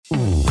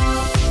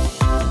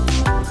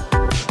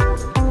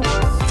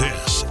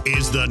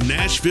the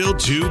Nashville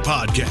 2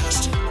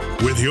 podcast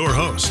with your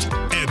host,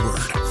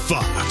 Edward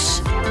Fox.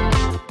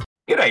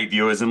 G'day,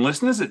 viewers and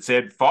listeners. It's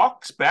Ed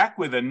Fox back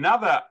with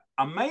another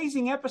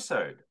amazing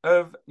episode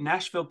of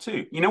Nashville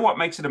 2. You know what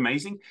makes it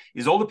amazing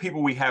is all the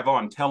people we have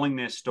on telling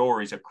their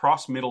stories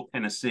across Middle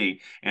Tennessee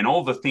and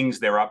all the things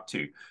they're up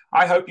to.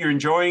 I hope you're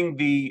enjoying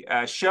the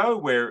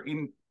show.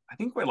 I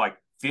think we're like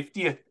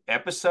 50th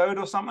episode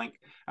or something.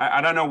 I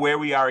don't know where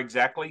we are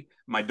exactly.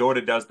 My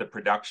daughter does the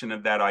production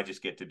of that. I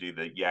just get to do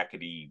the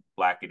yakety,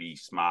 blackety,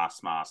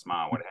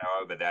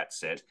 however that's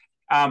said.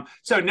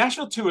 So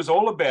Nashville 2 is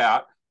all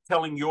about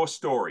telling your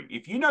story.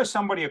 If you know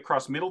somebody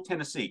across Middle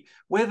Tennessee,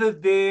 whether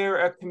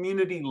they're a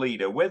community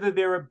leader, whether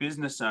they're a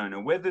business owner,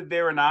 whether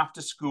they're an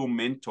after-school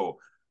mentor,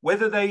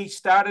 whether they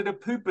started a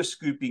pooper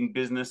scooping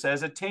business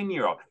as a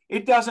 10-year-old,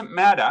 it doesn't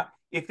matter.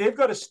 If they've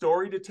got a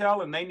story to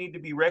tell and they need to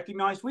be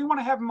recognized, we want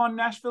to have them on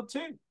Nashville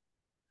 2.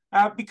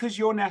 Because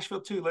you're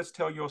Nashville 2, let's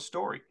tell your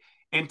story.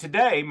 And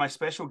today, my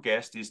special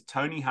guest is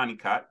Tony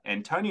Hunnicutt.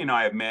 And Tony and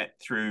I have met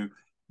through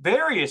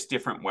various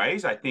different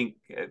ways. I think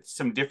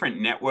some different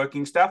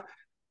networking stuff.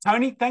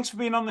 Tony, thanks for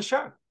being on the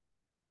show.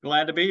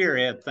 Glad to be here,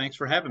 Ed. Thanks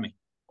for having me.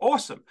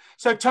 Awesome.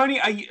 So, Tony,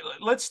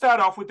 let's start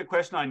off with the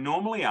question I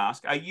normally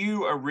ask. Are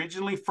you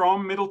originally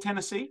from Middle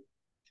Tennessee?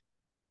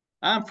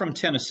 I'm from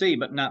Tennessee,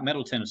 but not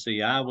Middle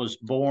Tennessee. I was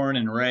born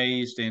and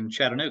raised in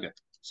Chattanooga,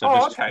 so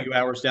just a few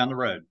hours down the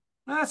road.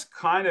 That's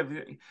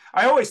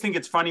I always think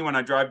it's funny when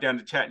I drive down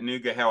to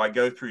Chattanooga how I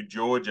go through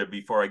Georgia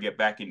before I get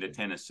back into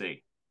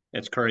Tennessee.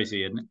 It's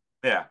crazy, isn't it?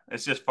 Yeah,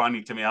 it's just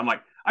funny to me. I'm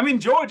like, I'm in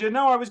Georgia.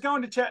 No, I was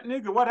going to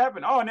Chattanooga. What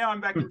happened? Oh, now I'm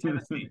back in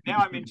Tennessee. Now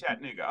I'm in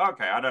Chattanooga.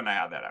 Okay, I don't know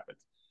how that happens.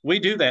 We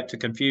do that to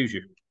confuse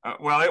you.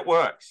 Well, it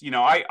works. You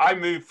know, I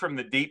moved from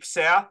the deep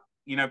South.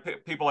 You know,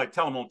 people, I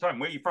tell them all the time,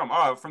 where are you from?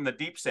 Oh, from the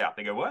deep South.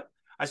 They go, what?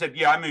 I said,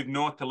 yeah, I moved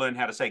north to learn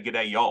how to say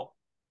g'day, y'all.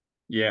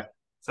 Yeah,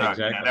 so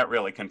exactly. You know, that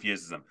really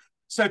confuses them.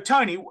 So,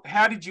 Tony,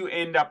 how did you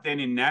end up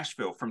then in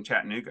Nashville from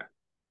Chattanooga?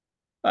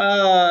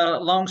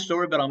 Long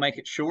story, but I'll make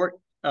it short.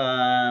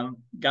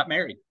 Got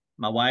married.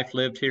 My wife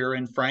lived here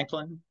in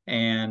Franklin,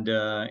 and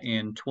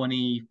in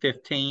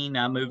 2015,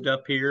 I moved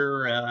up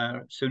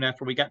here soon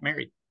after we got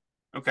married.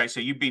 Okay, so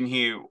you've been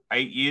here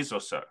 8 years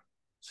or so.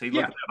 See,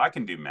 look at that. I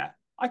can do math.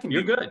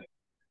 You're good.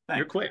 Thanks.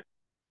 You're quick.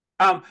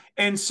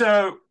 And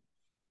so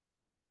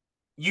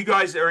you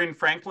guys are in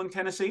Franklin,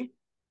 Tennessee?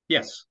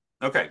 Yes.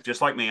 Okay, just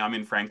like me, I'm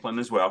in Franklin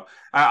as well.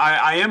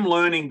 I am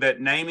learning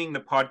that naming the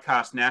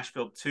podcast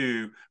Nashville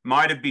 2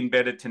 might have been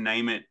better to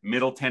name it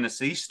Middle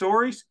Tennessee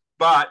Stories.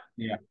 But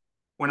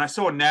when I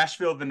saw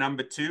Nashville, the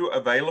number 2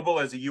 available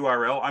as a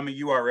URL, I'm a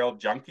URL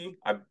junkie.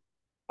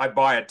 I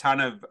buy a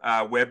ton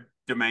of web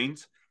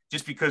domains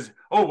just because,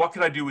 what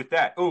could I do with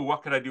that? Oh,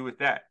 what could I do with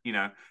that? You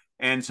know?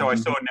 And so I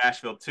saw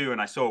Nashville 2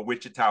 and I saw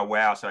Wichita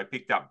Wow. So I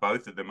picked up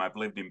both of them. I've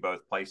lived in both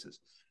places.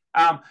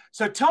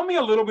 So tell me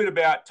a little bit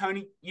about,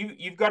 Tony,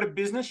 you've got a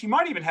business. You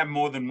might even have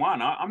more than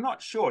one. I'm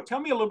not sure. Tell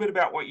me a little bit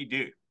about what you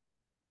do.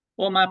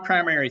 Well, my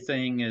primary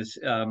thing is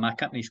my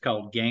company's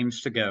called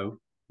Games to Go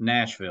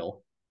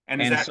Nashville.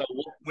 And is that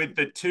with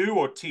the 2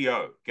 or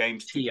TO?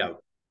 Games to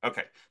Go.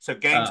 Okay. So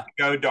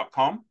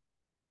games2go.com?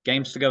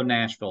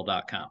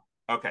 Games2go.nashville.com.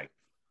 Okay.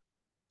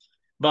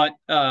 But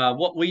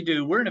what we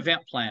do, we're an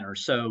event planner.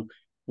 So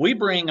we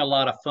bring a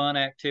lot of fun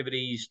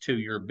activities to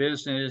your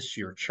business,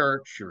 your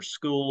church, your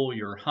school,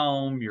 your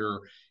home, your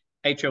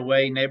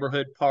HOA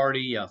neighborhood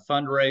party, a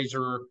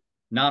fundraiser,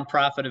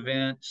 nonprofit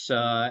events,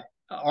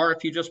 or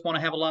if you just want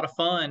to have a lot of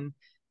fun,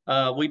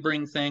 we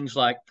bring things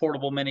like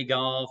portable mini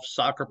golf,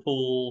 soccer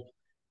pool,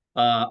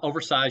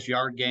 oversized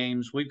yard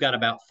games. We've got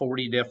about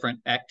 40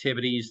 different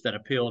activities that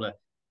appeal to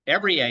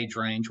every age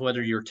range,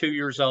 whether you're 2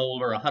 years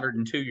old or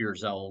 102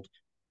 years old.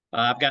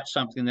 I've got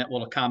something that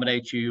will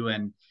accommodate you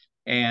and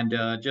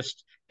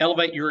just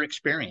elevate your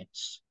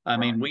experience. I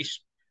mean,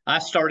 I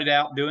started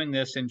out doing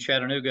this in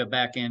Chattanooga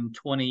back in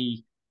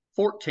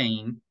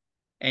 2014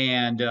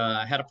 and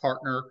had a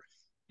partner,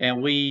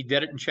 and we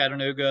did it in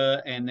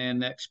Chattanooga and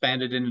then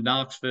expanded into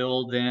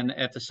Knoxville. Then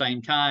at the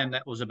same time,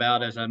 that was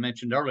about, as I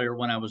mentioned earlier,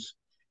 when I was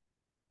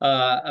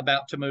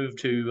about to move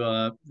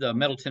to the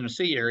Middle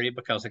Tennessee area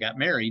because I got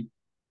married.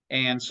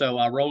 And so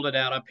I rolled it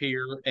out up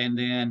here, and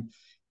then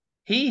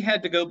he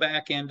had to go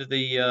back into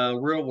the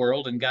real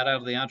world and got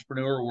out of the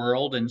entrepreneur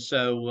world. And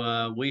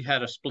so we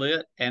had a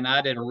split, and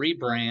I did a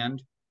rebrand.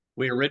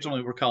 We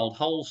originally were called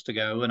Holes to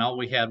Go, and all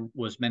we had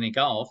was mini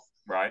golf.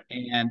 Right.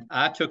 And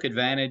I took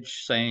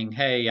advantage saying,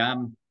 hey,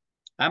 I'm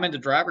in the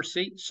driver's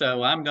seat,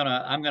 so I'm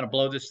gonna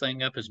blow this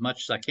thing up as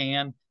much as I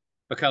can,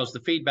 because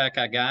the feedback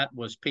I got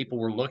was people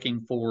were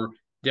looking for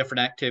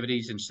different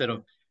activities instead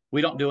of,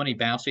 we don't do any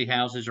bouncy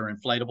houses or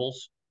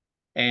inflatables.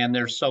 And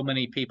there's so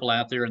many people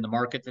out there in the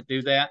market that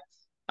do that.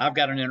 I've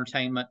got an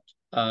entertainment,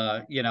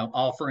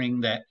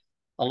 offering that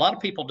a lot of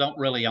people don't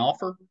really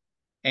offer.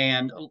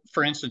 And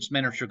for instance,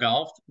 miniature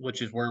golf,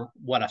 which is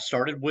what I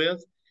started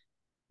with,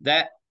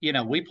 that,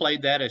 we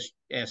played that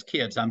as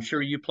kids. I'm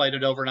sure you played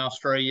it over in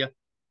Australia,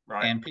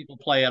 right? And people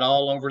play it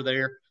all over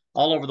there.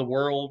 all over the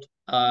world.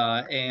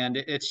 And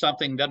it's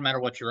something, doesn't matter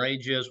what your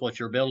age is, what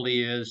your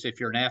ability is, if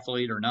you're an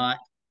athlete or not.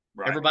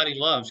 Right. Everybody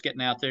loves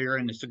getting out there,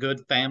 and it's a good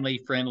family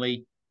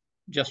friendly,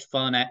 just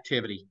fun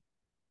activity.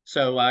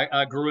 So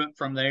I grew it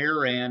from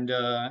there, and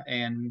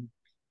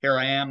here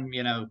I am.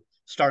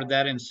 Started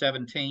that in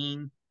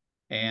 17,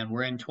 and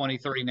we're in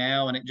 23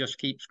 now, and it just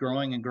keeps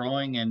growing and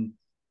growing and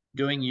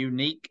doing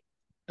unique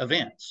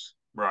events.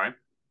 Right.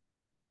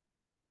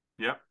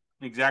 Yep,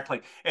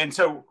 exactly. And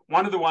so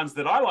one of the ones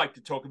that I like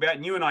to talk about,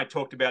 and you and I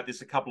talked about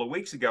this a couple of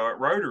weeks ago at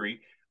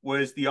Rotary,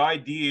 was the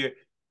idea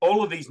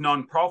all of these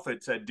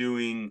nonprofits are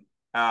doing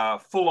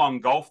full-on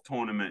golf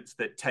tournaments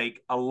that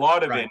take a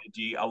lot of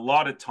energy, a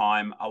lot of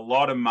time, a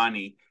lot of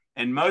money,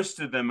 and most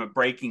of them are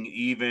breaking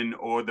even,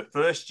 or the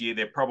first year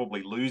they're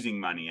probably losing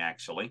money,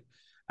 actually.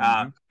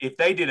 If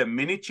they did a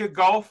miniature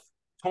golf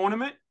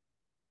tournament,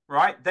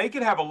 right, they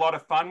could have a lot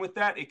of fun with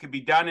that. It could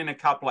be done in a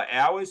couple of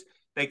hours.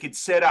 They could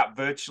set up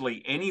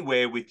virtually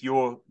anywhere with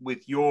your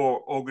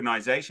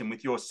organization,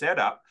 with your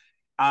setup,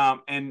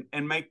 and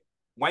make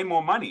way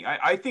more money.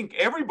 I think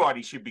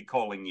everybody should be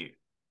calling you.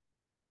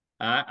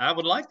 I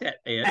would like that,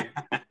 Ed.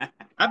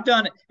 I've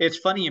done it. It's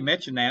funny you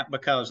mentioned that,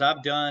 because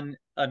I've done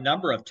a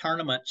number of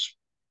tournaments,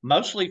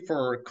 mostly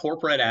for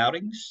corporate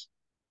outings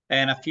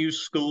and a few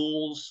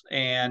schools,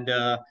 and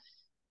a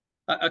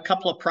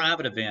couple of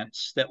private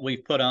events that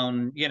we've put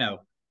on,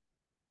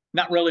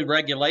 not really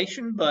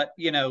regulation, but,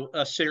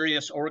 a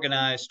serious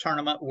organized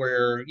tournament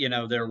where,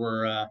 there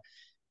were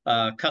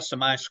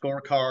customized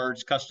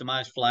scorecards,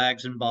 customized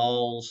flags and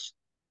balls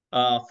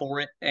for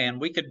it. And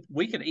we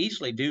could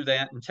easily do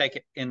that and take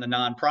it in the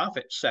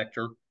nonprofit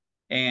sector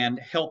and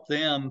help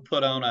them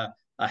put on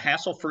a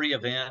hassle-free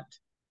event,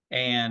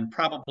 and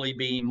probably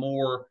be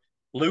more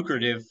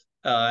lucrative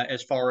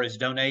as far as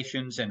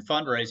donations and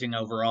fundraising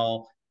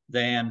overall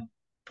than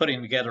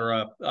putting together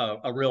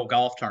a real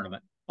golf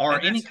tournament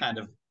or any kind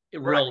of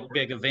real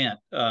big event.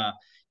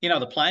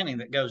 The planning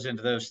that goes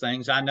into those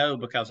things, I know,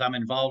 because I'm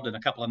involved in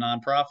a couple of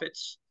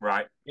nonprofits.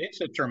 Right.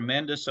 It's a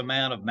tremendous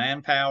amount of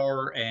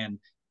manpower and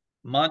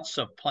months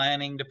of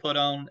planning to put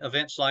on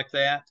events like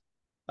that.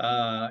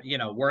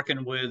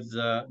 Working with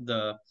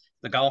the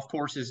golf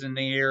courses in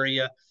the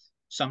area.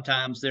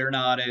 Sometimes they're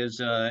not as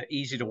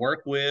easy to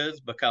work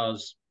with,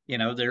 because,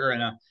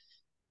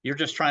 you're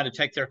just trying to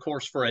take their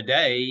course for a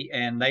day,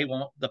 and they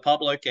want the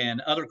public and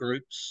other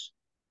groups,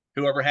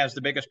 whoever has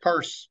the biggest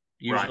purse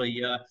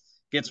usually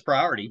gets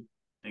priority.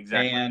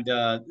 Exactly.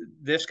 And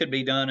this could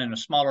be done in a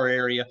smaller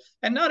area.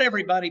 And not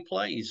everybody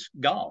plays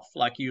golf,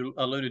 like you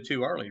alluded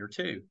to earlier,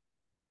 too.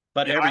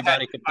 But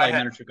everybody could play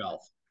miniature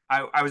golf.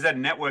 I was at a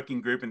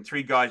networking group, and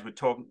three guys were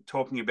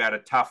talking about a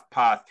tough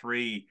par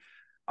 3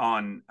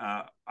 on,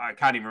 I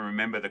can't even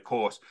remember the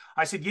course.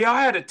 I said, yeah,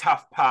 I had a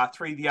tough par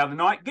 3 the other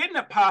night. Getting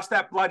it past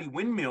that bloody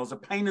windmill's a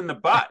pain in the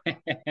butt.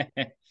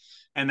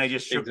 And they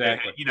just shook their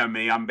head. You know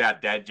me, I'm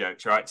about dad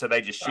jokes, right? So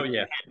they just shook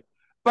their head.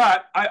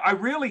 But I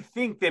really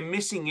think they're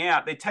missing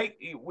out.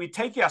 We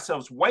take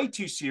ourselves way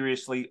too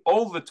seriously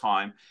all the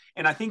time.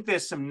 And I think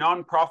there's some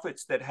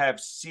nonprofits that have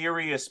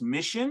serious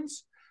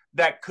missions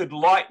that could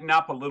lighten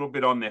up a little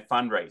bit on their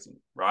fundraising,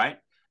 right?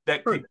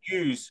 That could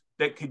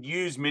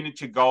use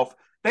miniature golf.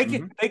 They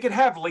could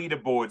have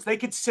leaderboards. They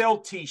could sell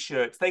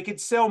T-shirts. They could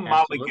sell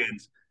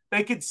mulligans.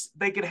 They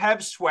could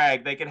have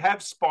swag. They could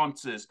have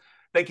sponsors.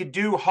 They could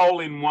do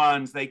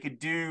hole-in-ones. They could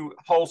do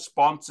whole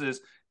sponsors.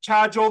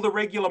 Charge all the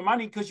regular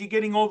money, because you're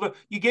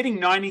getting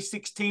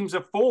 96 teams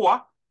of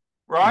 4,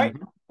 right?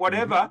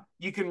 Whatever.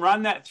 You can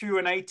run that through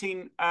an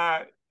 18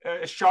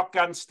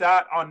 shotgun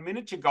start on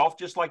miniature golf,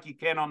 just like you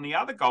can on the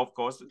other golf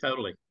courses.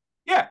 Totally.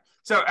 Yeah.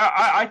 So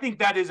I think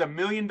that is $1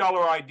 million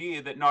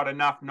idea that not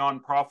enough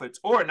nonprofits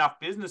or enough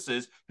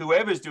businesses,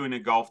 whoever's doing a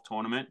golf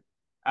tournament,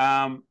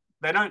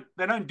 they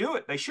don't do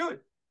it. They should.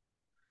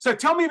 So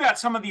tell me about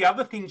some of the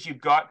other things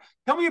you've got.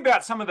 Tell me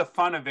about some of the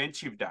fun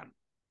events you've done.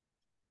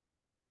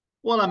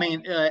 Well, I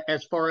mean,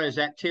 as far as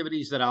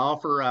activities that I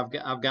offer,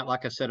 I've got,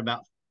 like I said,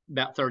 about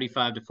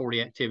 35 to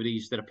 40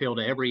 activities that appeal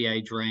to every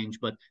age range.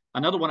 But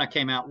another one I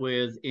came out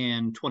with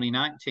in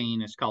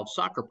 2019 is called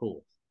Soccer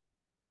Pool.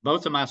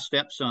 Both of my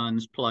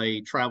stepsons play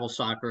travel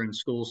soccer and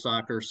school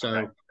soccer,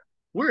 so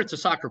we're at the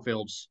soccer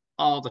fields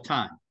all the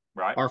time,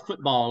 right? Or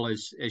football,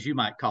 as you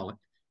might call it.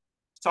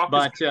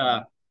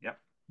 Soccer's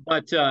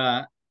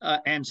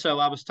and so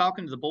I was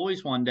talking to the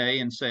boys one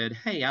day and said,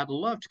 hey, I'd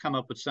love to come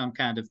up with some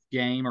kind of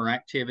game or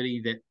activity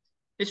that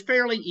is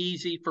fairly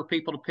easy for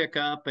people to pick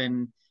up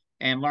and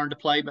learn to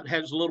play, but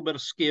has a little bit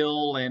of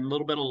skill and a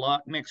little bit of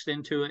luck mixed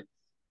into it.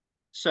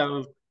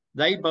 So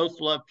they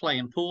both loved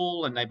playing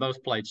pool, and they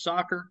both played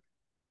soccer.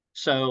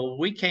 So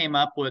we came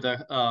up with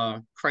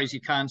a crazy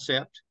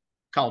concept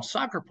called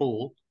Soccer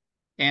Pool.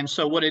 And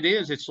so what it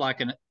is, it's like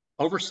an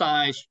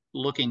oversized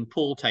looking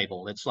pool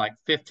table. It's like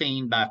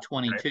 15 by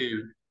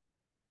 22,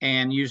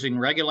 and using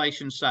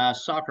regulation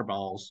size soccer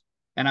balls.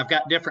 And I've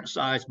got different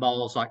size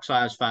balls, like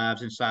size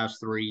 5s and size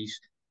 3s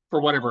for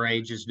whatever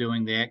age is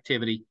doing the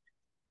activity.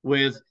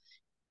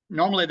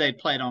 Normally they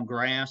play it on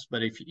grass,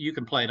 but if you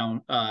can play it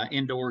on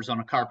indoors on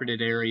a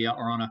carpeted area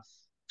or on a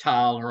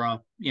tile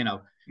or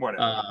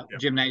Whatever.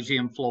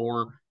 gymnasium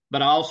floor.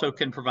 But I also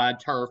can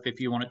provide turf if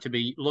you want it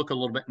to look a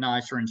little bit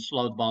nicer and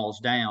slow the balls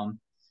down.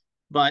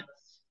 But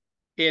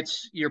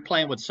you're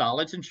playing with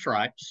solids and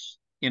stripes,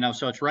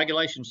 so it's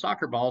regulation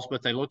soccer balls,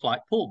 but they look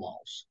like pool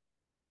balls.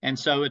 And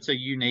so it's a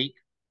unique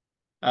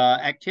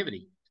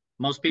activity.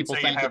 Most people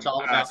think it's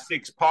all about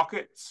 6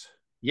 pockets.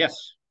 Yes,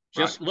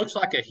 just looks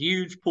like a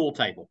huge pool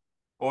table.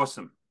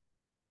 Awesome.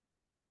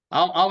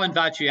 I'll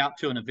invite you out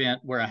to an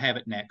event where I have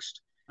it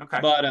next. Okay.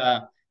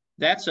 But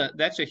that's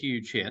a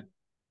huge hit.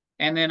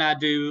 And then I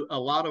do a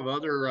lot of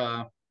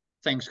other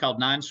things called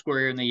 9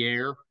 square in the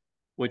air,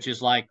 which is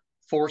like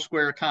 4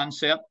 square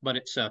concept, but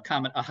it's a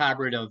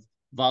hybrid of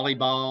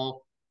volleyball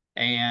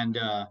and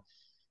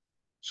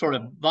sort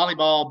of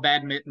volleyball,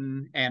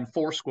 badminton, and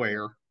 4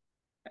 square,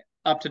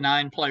 up to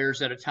 9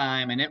 players at a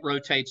time, and it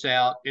rotates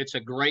out. It's a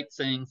great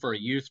thing for a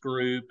youth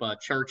group, a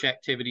church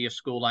activity, a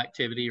school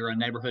activity, or a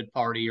neighborhood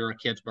party, or a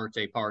kid's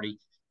birthday party.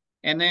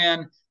 And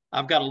then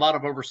I've got a lot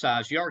of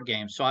oversized yard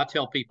games. So I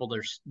tell people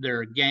there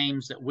are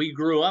games that we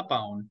grew up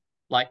on,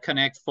 like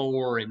Connect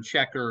Four and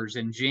Checkers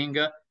and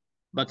Jenga,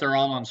 but they're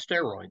all on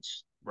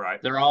steroids.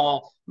 Right. They're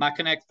all, my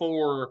Connect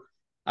Four,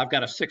 I've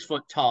got a 6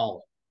 foot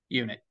tall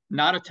unit,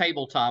 not a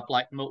tabletop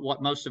like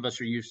what most of us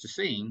are used to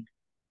seeing.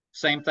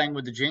 Same thing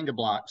with the Jenga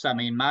blocks. I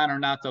mean, mine are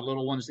not the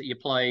little ones that you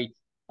play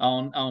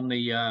on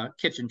the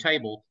kitchen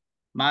table.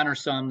 Mine are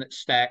some that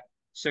stack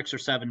 6 or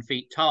 7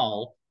 feet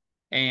tall.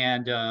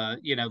 And,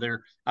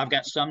 I've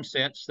got some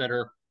sets that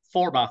are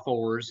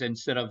 4x4s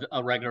instead of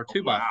a regular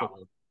 2x4. Wow.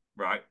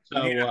 Right.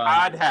 So, you need a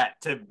hard hat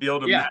to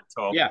build them that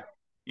tall. Yeah.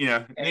 Need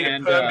a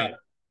permit.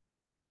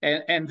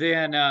 And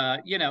then,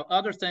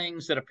 other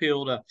things that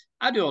appeal to,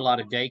 I do a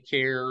lot of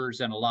daycares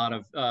and a lot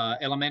of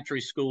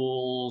elementary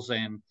schools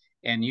and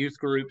youth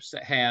groups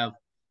that have,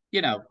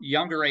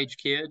 younger age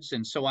kids.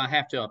 And so I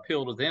have to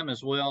appeal to them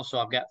as well. So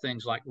I've got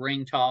things like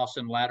ring toss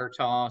and ladder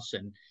toss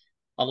and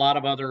a lot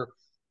of other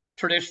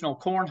traditional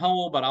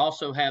cornhole, but I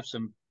also have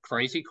some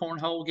crazy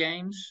cornhole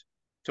games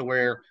to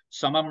where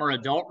some of them are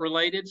adult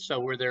related.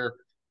 So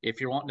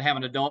if you're wanting to have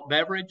an adult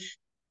beverage,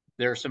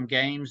 there are some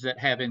games that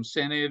have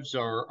incentives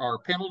or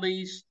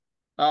penalties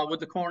with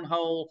the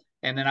cornhole.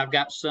 And then I've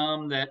got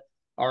some that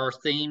are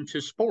themed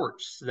to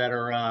sports that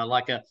are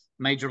like a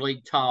major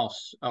league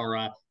toss or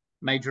a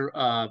major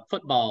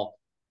football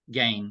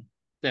game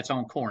that's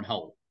on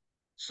cornhole.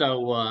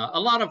 So a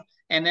lot of,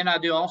 and then I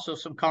do also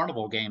some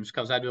carnival games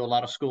because I do a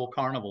lot of school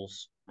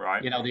carnivals.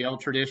 Right. The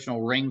old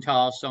traditional ring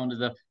toss onto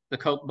the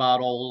Coke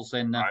bottles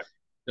and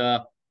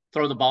the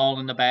throw the ball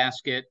in the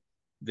basket,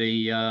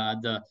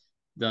 the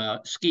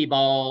ski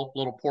ball,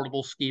 little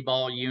portable ski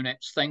ball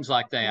units, things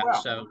like that.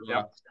 Wow. So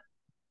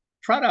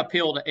try to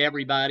appeal to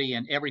everybody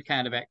and every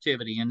kind of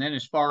activity. And then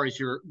as far as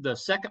the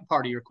second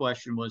part of your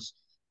question was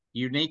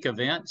unique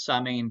events.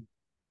 I mean,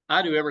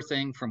 I do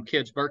everything from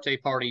kids' birthday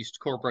parties to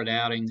corporate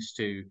outings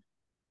to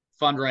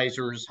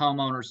fundraisers,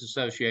 homeowners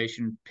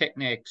association,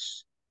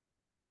 picnics.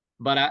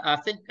 But I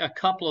think a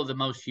couple of the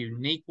most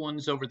unique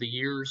ones over the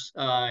years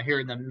here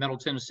in the Middle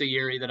Tennessee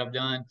area that I've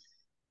done,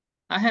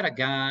 I had a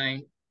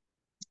guy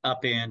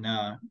up in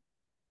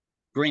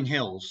Green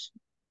Hills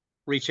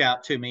reach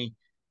out to me.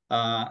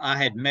 I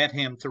had met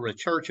him through a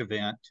church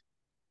event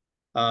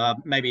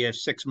maybe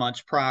 6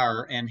 months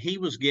prior, and he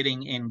was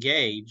getting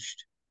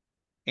engaged,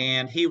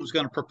 and he was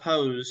going to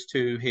propose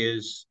to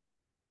his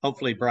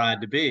hopefully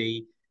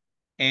bride-to-be,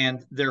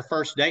 and their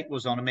first date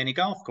was on a mini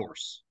golf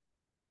course.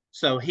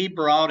 So he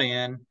brought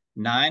in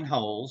 9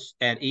 holes.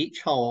 At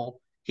each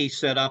hole, he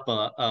set up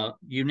a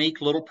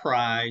unique little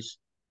prize.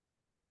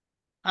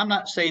 I'm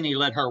not saying he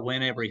let her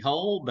win every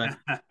hole, but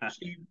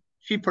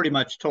she pretty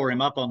much tore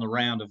him up on the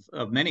round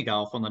of mini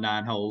golf on the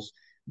 9 holes.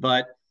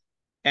 But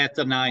at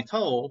the 9th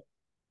hole,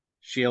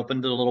 she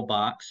opened the little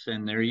box,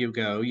 and there you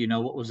go. You know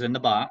what was in the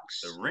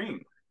box? The ring.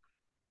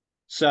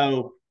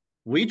 So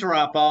we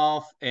drop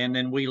off, and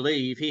then we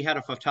leave. He had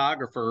a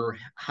photographer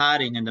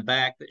hiding in the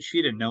back that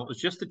she didn't know. It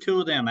was just the two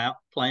of them out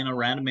playing a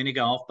round of mini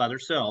golf by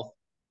themselves.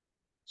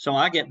 So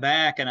I get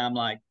back, and I'm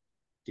like,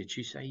 did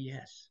she say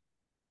yes?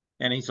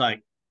 And he's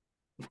like,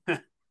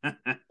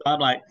 I'm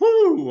like,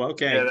 whoo,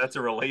 okay. Yeah, that's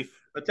a relief.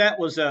 But that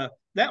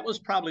was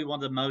probably one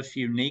of the most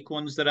unique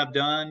ones that I've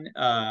done.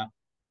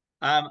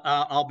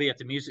 I'll be at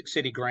the Music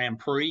City Grand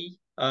Prix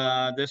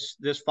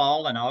this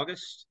fall in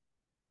August.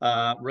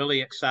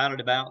 Really excited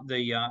about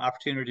the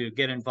opportunity to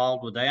get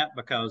involved with that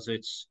because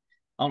it's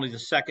only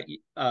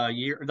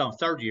the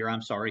third year,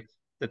 I'm sorry,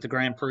 that the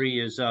Grand Prix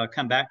has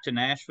come back to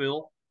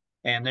Nashville,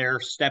 and they're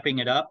stepping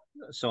it up.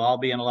 So I'll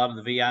be in a lot of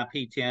the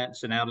VIP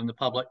tents and out in the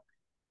public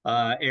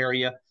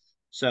area.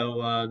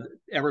 So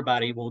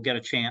everybody will get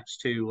a chance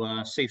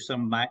to see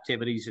some of my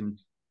activities and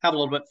have a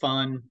little bit of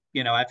fun,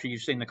 after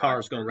you've seen the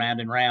cars go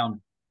round and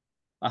round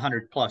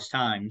 100+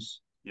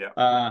 times.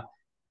 Yeah.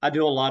 I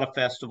do a lot of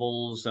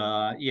festivals,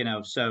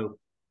 so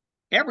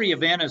every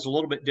event is a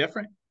little bit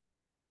different,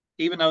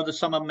 even though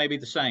some of them may be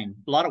the same.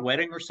 A lot of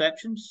wedding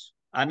receptions.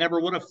 I never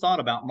would have thought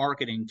about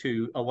marketing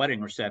to a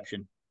wedding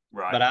reception,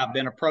 right. But I've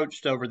been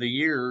approached over the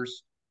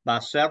years by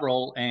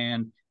several,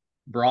 and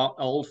brought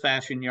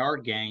old-fashioned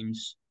yard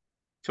games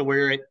to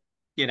where it,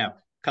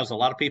 because a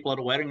lot of people at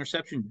a wedding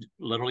reception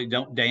literally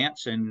don't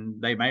dance,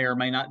 and they may or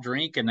may not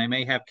drink, and they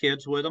may have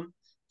kids with them.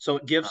 So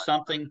it gives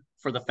something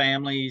for the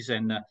families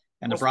and the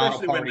bridal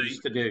especially parties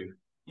to do.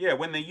 Yeah,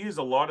 when they use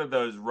a lot of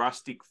those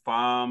rustic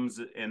farms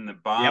and the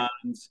Yep.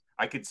 barns,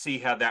 I could see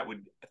how that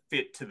would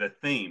fit to the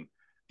theme.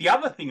 The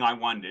other thing I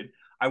wondered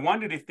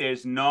if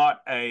there's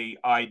not a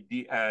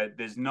idea,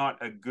 there's not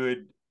a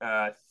good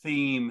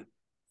theme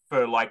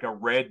for like a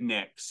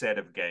redneck set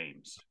of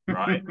games,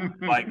 right?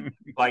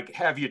 like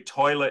have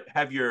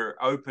your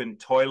open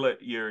toilet,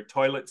 your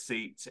toilet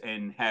seats,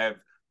 and have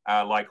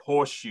like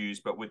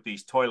horseshoes, but with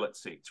these toilet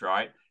seats,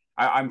 right?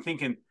 I'm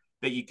thinking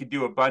that you could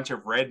do a bunch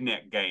of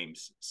redneck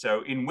games.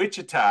 So in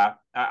Wichita,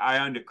 I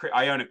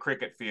own a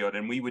cricket field,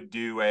 and we would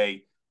do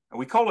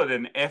we call it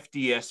an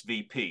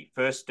FDSVP,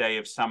 first day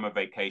of summer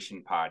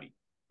vacation party.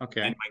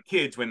 Okay. And my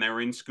kids, when they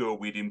were in school,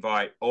 we'd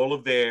invite all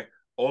of their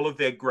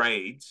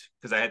grades,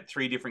 because I had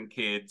 3 different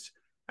kids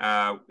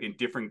in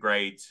different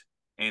grades,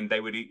 and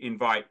they would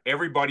invite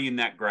everybody in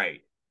that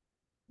grade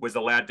was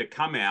allowed to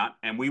come out,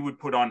 and we would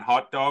put on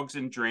hot dogs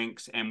and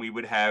drinks, and we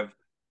would have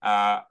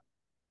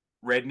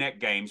redneck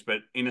games,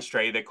 but in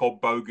Australia they're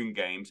called bogan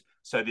games.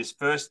 So this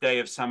first day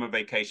of summer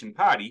vacation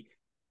party,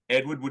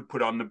 Edward would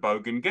put on the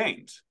bogan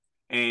games,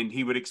 and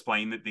he would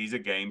explain that these are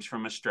games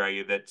from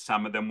Australia, that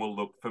some of them will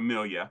look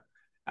familiar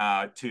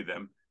to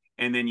them.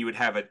 And then you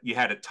had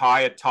a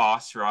tire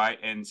toss, right?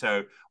 And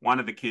so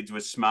one of the kids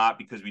was smart,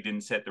 because we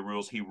didn't set the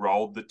rules. He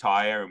rolled the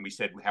tire, and we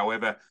said,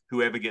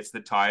 whoever gets the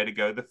tire to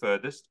go the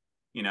furthest,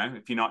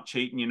 if you're not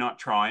cheating, you're not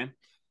trying.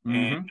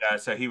 And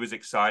so he was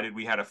excited.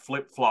 We had a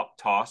flip-flop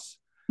toss.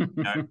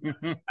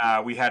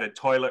 We had a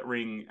toilet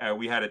ring.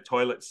 We had a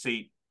toilet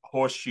seat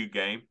horseshoe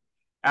game.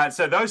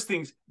 So those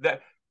things,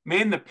 that,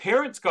 man, the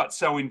parents got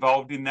so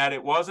involved in that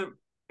it wasn't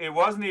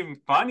even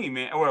funny,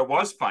 man. Or it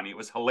was funny. It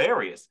was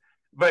hilarious.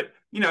 But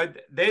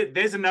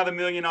there's another $1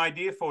 million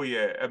idea for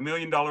you, $1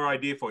 million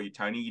idea for you,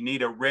 Tony. You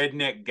need a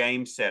redneck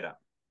game setup.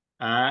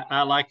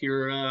 I like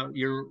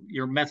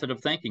your method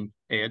of thinking,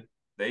 Ed.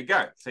 There you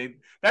go. See,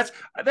 that's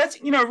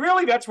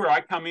really that's where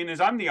I come in, is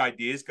I'm the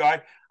ideas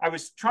guy. I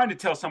was trying to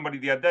tell somebody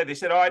the other day. They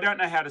said, "Oh, I don't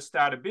know how to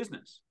start a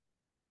business."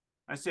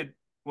 I said,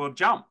 "Well,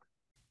 jump."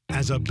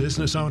 As a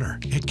business owner,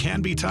 it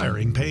can be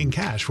tiring paying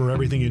cash for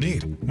everything you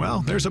need. Well,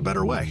 there's a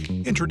better way.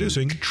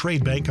 Introducing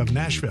Trade Bank of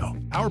Nashville.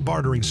 Our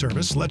bartering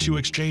service lets you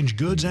exchange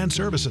goods and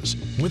services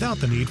without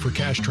the need for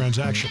cash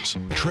transactions.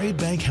 Trade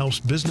Bank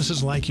helps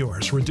businesses like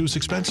yours reduce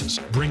expenses,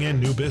 bring in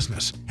new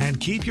business, and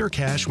keep your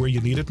cash where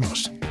you need it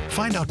most.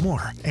 Find out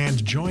more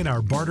and join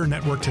our barter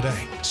network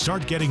today.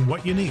 Start getting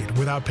what you need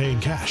without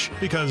paying cash,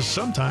 because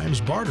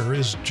sometimes barter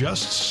is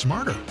just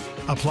smarter.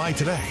 Apply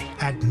today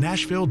at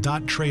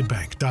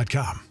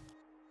nashville.tradebank.com.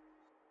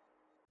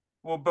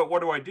 Well, but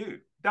what do?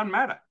 Doesn't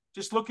matter.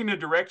 Just look in a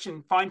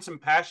direction, find some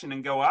passion,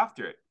 and go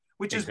after it,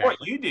 which is what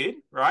you did,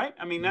 right?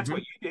 I mean, that's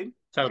what you did.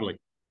 Totally.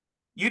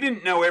 You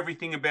didn't know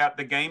everything about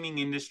the gaming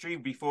industry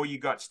before you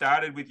got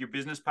started with your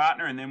business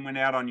partner and then went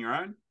out on your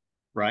own.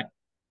 Right.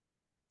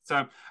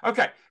 So,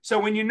 okay. So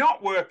when you're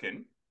not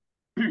working,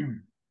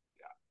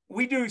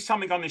 we do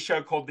something on this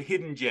show called the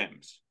Hidden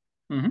Gems.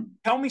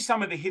 Tell me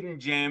some of the hidden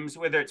gems,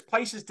 whether it's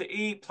places to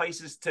eat,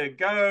 places to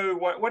go,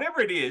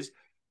 whatever it is,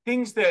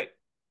 things that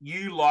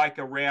you like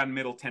around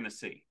Middle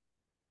Tennessee.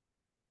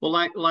 Well,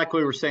 like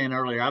we were saying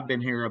earlier, I've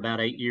been here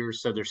about 8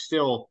 years, so there's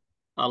still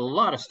a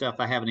lot of stuff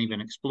I haven't even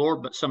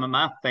explored. But some of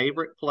my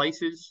favorite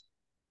places,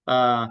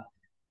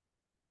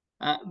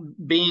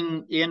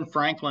 being in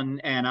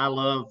Franklin, and I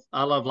love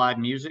live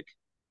music.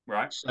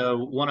 Right. So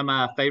one of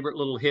my favorite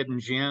little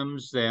hidden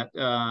gems that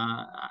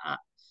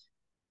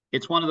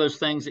it's one of those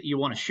things that you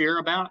want to share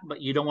about, but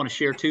you don't want to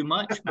share too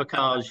much,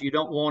 because you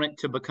don't want it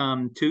to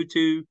become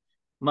too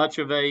much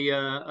of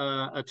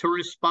a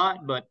tourist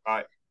spot. But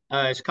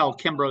it's called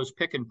Kimbrough's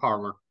Pickin'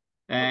 Parlor,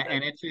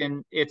 and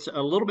it's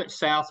a little bit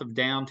south of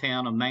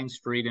downtown on Main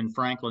Street in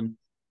Franklin.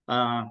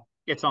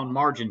 It's on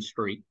Margin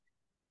Street.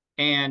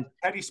 And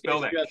how do you spell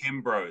that?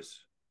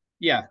 Kimbrough's.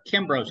 Yeah,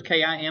 Kimbrough's,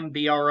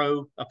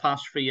 Kimbro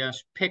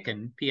 '(s),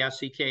 Pickin',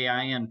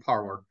 Pickin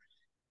Parlor,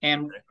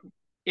 and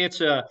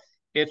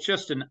it's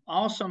just an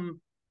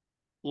awesome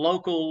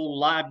local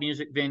live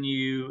music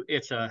venue.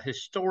 It's a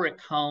historic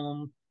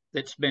home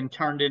that's been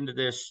turned into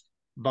this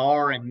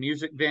bar and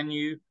music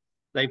venue.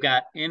 They've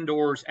got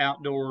indoors,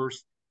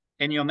 outdoors,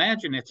 and you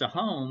imagine it's a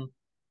home.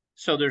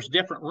 So there's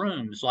different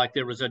rooms, like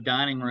there was a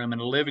dining room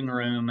and a living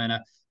room and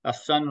a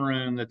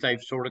sunroom that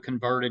they've sort of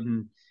converted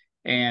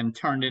and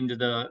turned into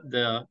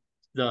the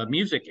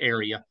music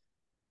area.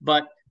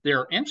 But there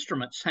are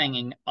instruments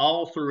hanging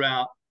all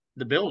throughout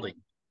the building.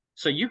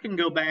 So you can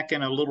go back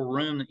in a little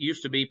room that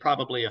used to be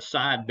probably a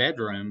side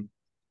bedroom,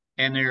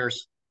 and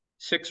there's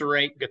 6 or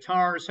 8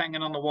 guitars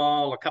hanging on the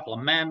wall, a couple of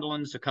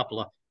mandolins, a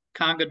couple of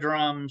conga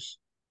drums,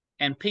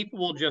 and people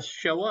will just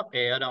show up,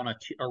 Ed, on a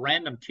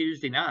random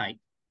Tuesday night.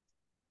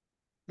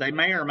 They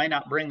may or may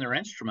not bring their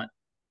instrument,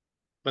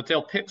 but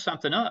they'll pick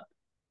something up,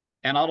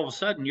 and all of a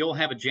sudden you'll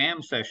have a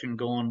jam session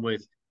going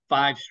with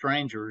 5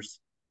 strangers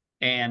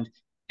and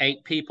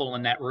 8 people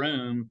in that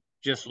room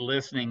just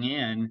listening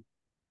in,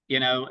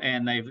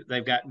 and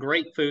they've got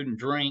great food and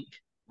drink.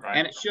 Right.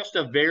 And it's just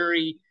the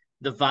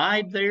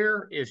vibe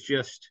there is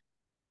just,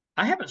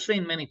 I haven't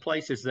seen many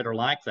places that are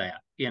like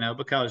that,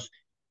 because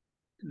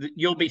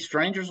you'll be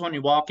strangers when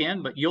you walk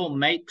in, but you'll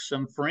make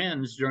some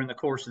friends during the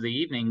course of the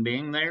evening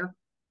being there.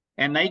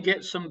 And they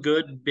get some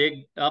good,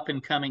 big, up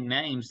and coming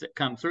names that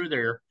come through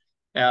there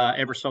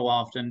ever so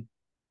often,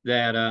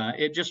 that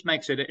it just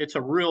makes it's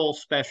a real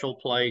special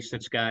place.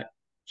 It's got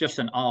just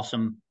an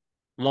awesome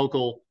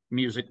local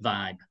music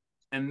vibe.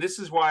 And this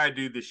is why I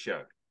do this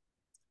show.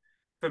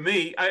 For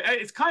me,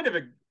 it's kind of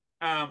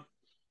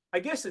I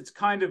guess it's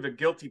kind of a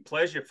guilty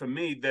pleasure for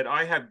me that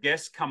I have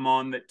guests come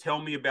on that tell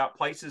me about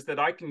places that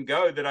I can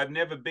go that I've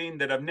never been,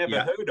 that I've never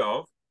heard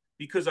of,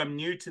 because I'm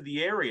new to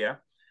the area.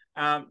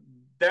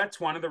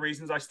 That's one of the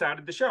reasons I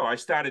started the show. I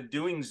started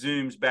doing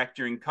Zooms back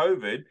during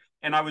COVID,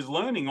 and I was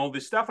learning all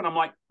this stuff. And I'm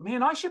like,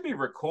 man, I should be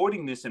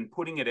recording this and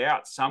putting it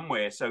out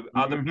somewhere so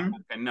other people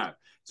can know.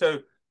 So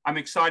I'm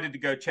excited to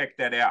go check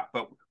that out,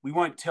 but we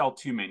won't tell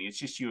too many. It's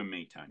just you and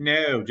me, Tony.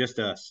 No, just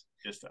us.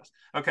 Just us.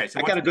 Okay. So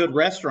I got a good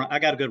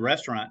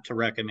restaurant to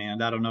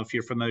recommend. I don't know if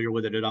you're familiar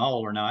with it at all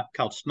or not,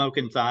 called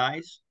Smoking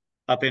Thighs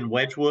up in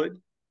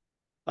Wedgwood.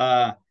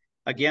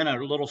 Again, a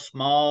little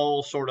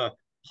small sort of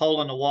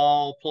hole in the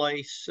wall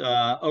place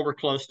over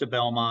close to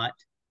Belmont,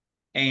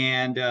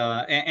 and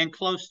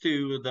close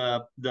to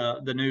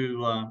the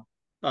new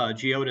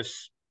Geodis,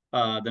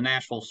 the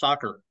Nashville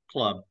Soccer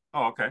Club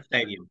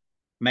stadium,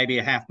 maybe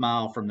a half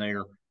mile from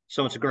there.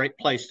 So it's a great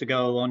place to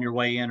go on your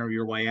way in or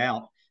your way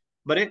out.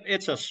 But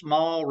it's a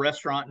small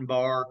restaurant and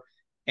bar,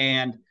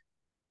 and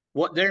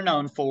what they're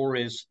known for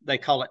is they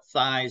call it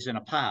thighs in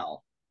a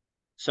pile.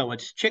 So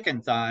it's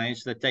chicken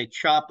thighs that they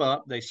chop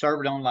up, they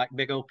serve it on like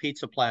big old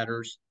pizza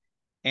platters,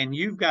 and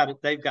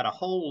they've got a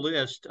whole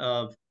list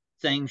of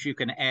things you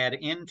can add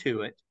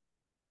into it,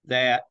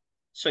 that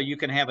so you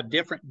can have a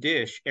different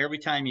dish every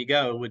time you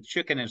go with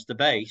chicken as the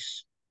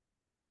base.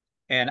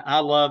 And I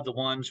love the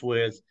ones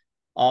with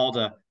all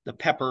the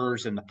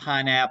peppers and the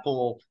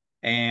pineapple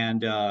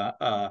and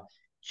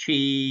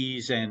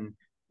cheese and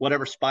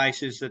whatever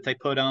spices that they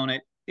put on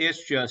it.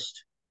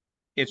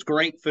 It's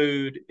great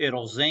food.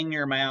 It'll zing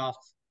your mouth,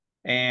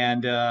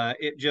 and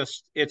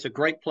it's a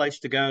great place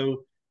to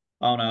go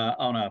on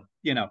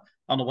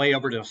the way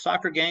over to a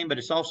soccer game. But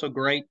it's also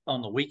great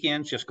on the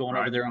weekends, just going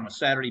over there on a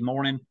Saturday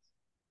morning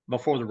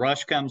before the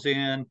rush comes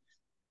in.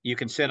 You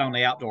can sit on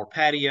the outdoor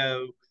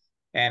patio,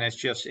 and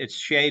it's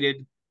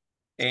shaded,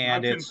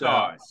 and it's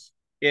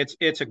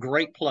a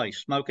great place.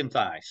 Smoking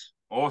Thighs.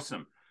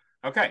 Awesome.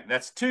 Okay,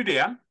 that's 2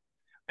 down.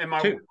 And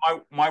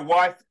my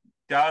wife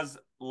does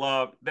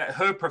love that.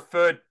 Her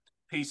preferred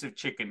piece of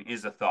chicken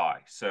is a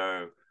thigh.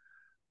 So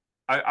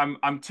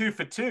I'm 2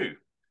 for 2.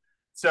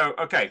 So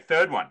okay,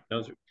 third one.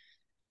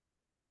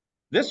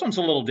 This one's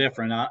a little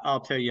different.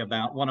 I'll tell you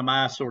about one of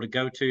my sort of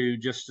go-to,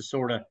 just to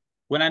sort of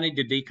when I need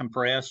to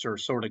decompress or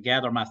sort of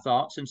gather my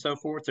thoughts and so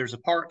forth. There's a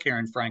park here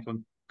in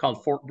Franklin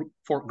called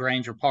Fort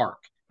Granger Park.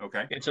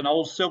 Okay. It's an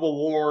old Civil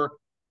War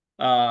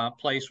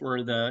place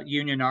where the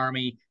Union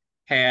Army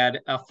had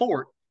a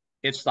fort.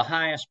 It's the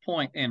highest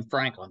point in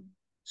Franklin,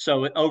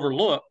 so it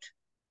overlooked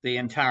the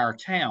entire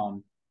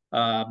town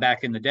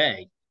back in the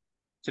day.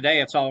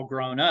 Today it's all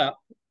grown up,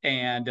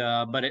 and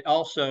but it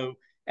also,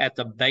 at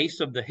the base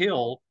of the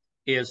hill,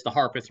 is the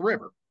Harpeth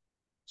River.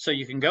 So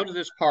you can go to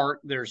this park.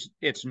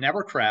 It's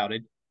never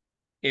crowded.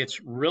 It's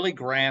really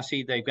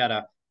grassy. They've got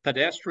a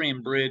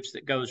pedestrian bridge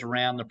that goes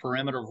around the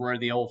perimeter of where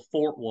the old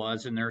fort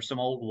was, and there's some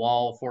old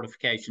wall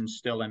fortifications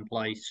still in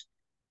place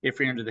if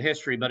you're into the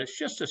history. But it's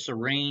just a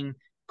serene,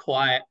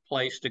 quiet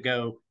place to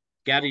go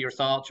gather your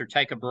thoughts or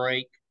take a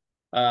break.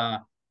 I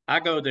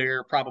go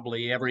there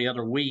probably every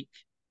other week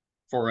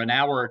for an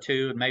hour or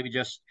two, and maybe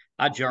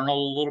I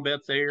journal a little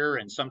bit there,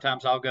 and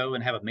sometimes I'll go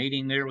and have a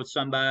meeting there with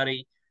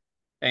somebody,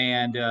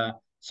 and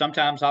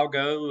sometimes I'll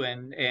go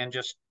and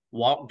just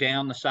walk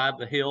down the side of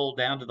the hill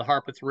down to the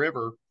Harpeth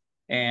River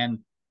and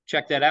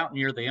check that out. And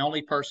you're the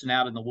only person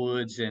out in the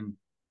woods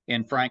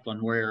in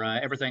Franklin, where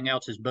everything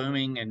else is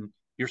booming, and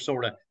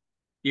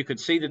you could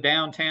see the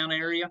downtown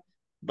area,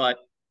 but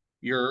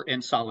you're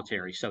in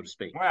solitary, so to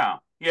speak. Wow.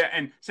 Yeah.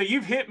 And so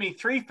you've hit me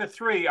 3 for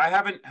 3. I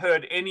haven't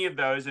heard any of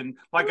those. And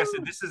like I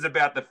said, this is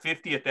about the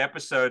 50th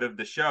episode of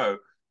the show.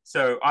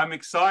 So I'm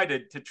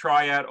excited to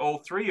try out all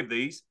 3 of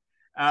these.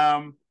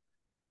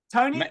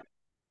 Tony?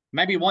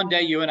 Maybe one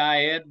day you and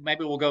I, Ed,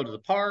 maybe we'll go to the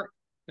park,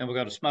 then we'll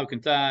go to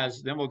Smoking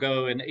Thighs, then we'll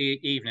go in the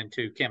evening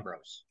to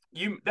Kimbrough's.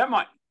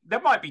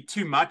 That might be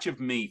too much of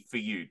me for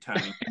you,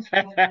 Tony.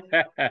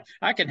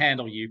 I can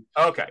handle you.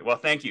 Okay, well,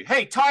 thank you.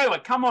 Hey, Tyler,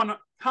 come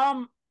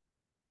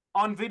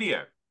on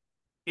video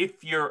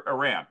if you're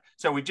around.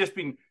 So we've just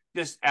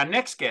our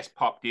next guest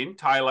popped in,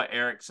 Tyler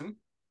Erickson.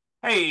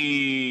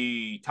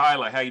 Hey,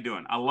 Tyler, how you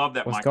doing? I love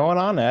that. What's going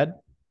on, Ed?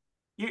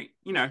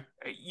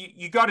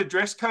 You got a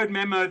dress code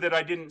memo that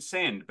I didn't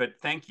send, but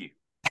thank you.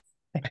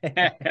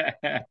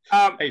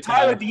 Hey,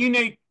 Tyler, do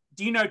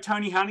you know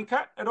Tony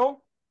Hunnicutt at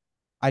all?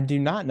 I do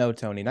not know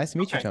Tony. Nice to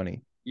meet you,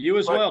 Tony. You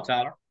as well,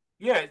 Tyler.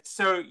 Yeah,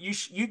 so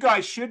you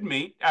guys should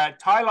meet.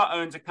 Tyler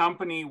owns a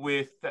company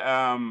with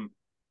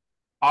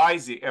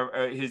Isaac,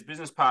 his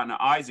business partner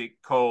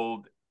Isaac,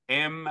 called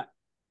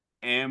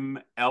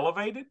MM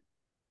Elevated.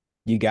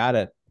 You got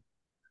it.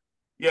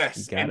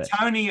 Yes, and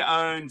Tony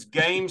owns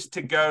Games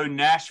to Go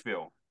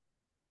Nashville.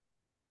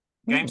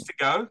 Games to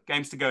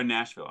Go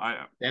Nashville.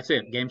 That's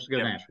it. Games to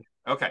Go Nashville.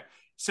 Okay,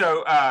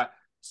 so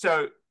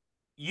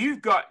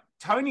you've got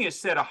Tony has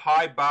set a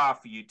high bar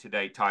for you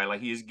today, Tyler.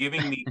 He is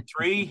giving me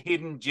 3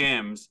 hidden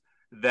gems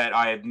that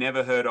I have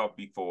never heard of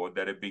before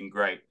that have been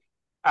great.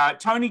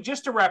 Tony,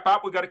 just to wrap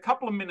up, we've got a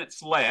couple of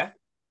minutes left.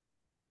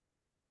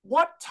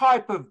 What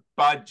type of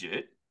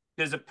budget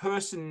does a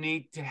person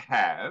need to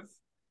have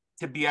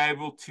to be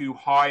able to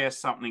hire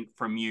something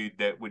from you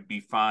that would be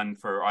fun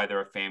for either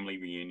a family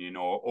reunion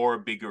or a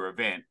bigger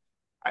event?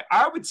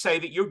 I would say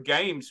that your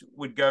games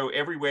would go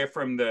everywhere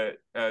from the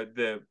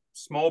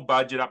small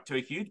budget up to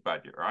a huge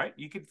budget, right?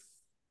 You could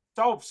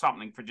solve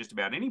something for just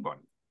about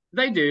anybody.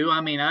 They do.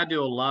 I mean, I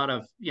do a lot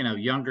of,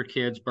 younger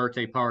kids'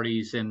 birthday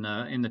parties in the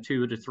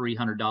 $200 to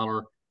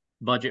 $300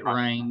 budget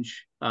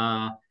range.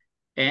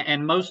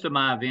 And most of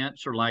my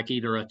events are like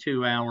either a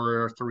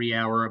 2-hour or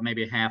 3-hour, or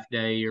maybe a half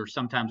day, or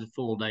sometimes a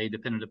full day,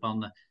 depending upon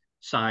the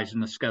size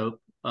and the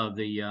scope of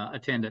the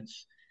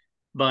attendance.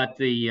 But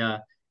the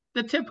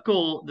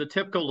typical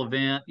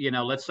event,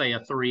 let's say a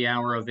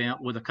 3-hour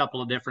event with a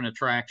couple of different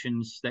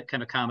attractions that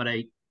can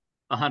accommodate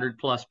 100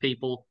 plus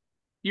people,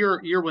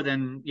 you're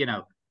within,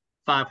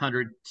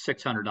 $500,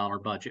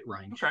 $600 budget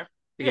range. Okay.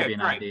 To give you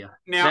an idea.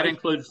 Now, that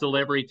includes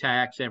delivery,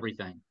 tax,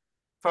 everything.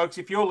 Folks,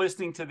 if you're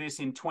listening to this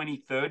in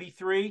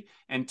 2033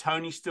 and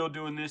Tony's still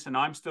doing this and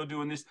I'm still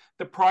doing this,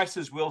 the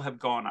prices will have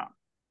gone up.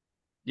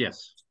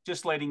 Yes.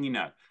 Just letting you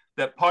know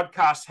that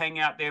podcasts hang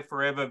out there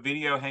forever.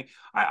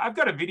 I've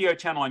got a video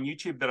channel on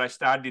YouTube that I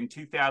started in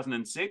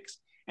 2006,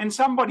 and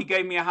somebody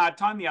gave me a hard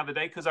time the other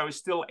day because I was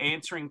still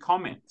answering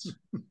comments.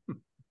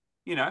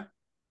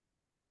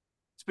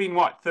 It's been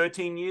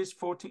 13 years,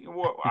 14,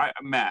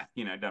 math,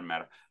 doesn't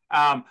matter.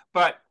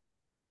 But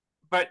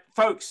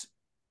folks,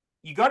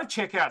 you got to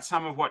check out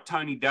some of what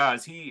Tony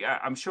does.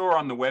 I'm sure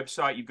on the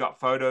website you've got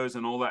photos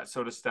and all that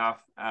sort of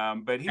stuff.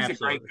 But he's Absolutely. A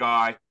great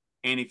guy.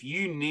 And if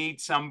you need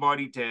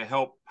somebody to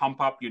help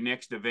pump up your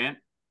next event,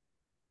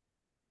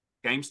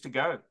 Games to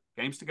Go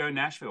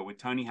Nashville with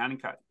Tony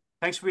Hunnicutt.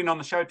 Thanks for being on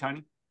the show,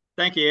 Tony.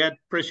 Thank you, Ed.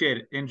 Appreciate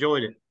it.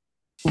 Enjoyed it.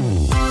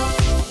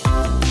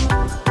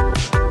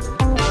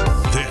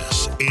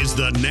 This is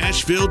the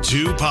Nashville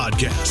 2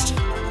 podcast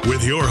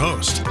with your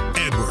host,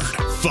 Edward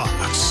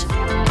Fox.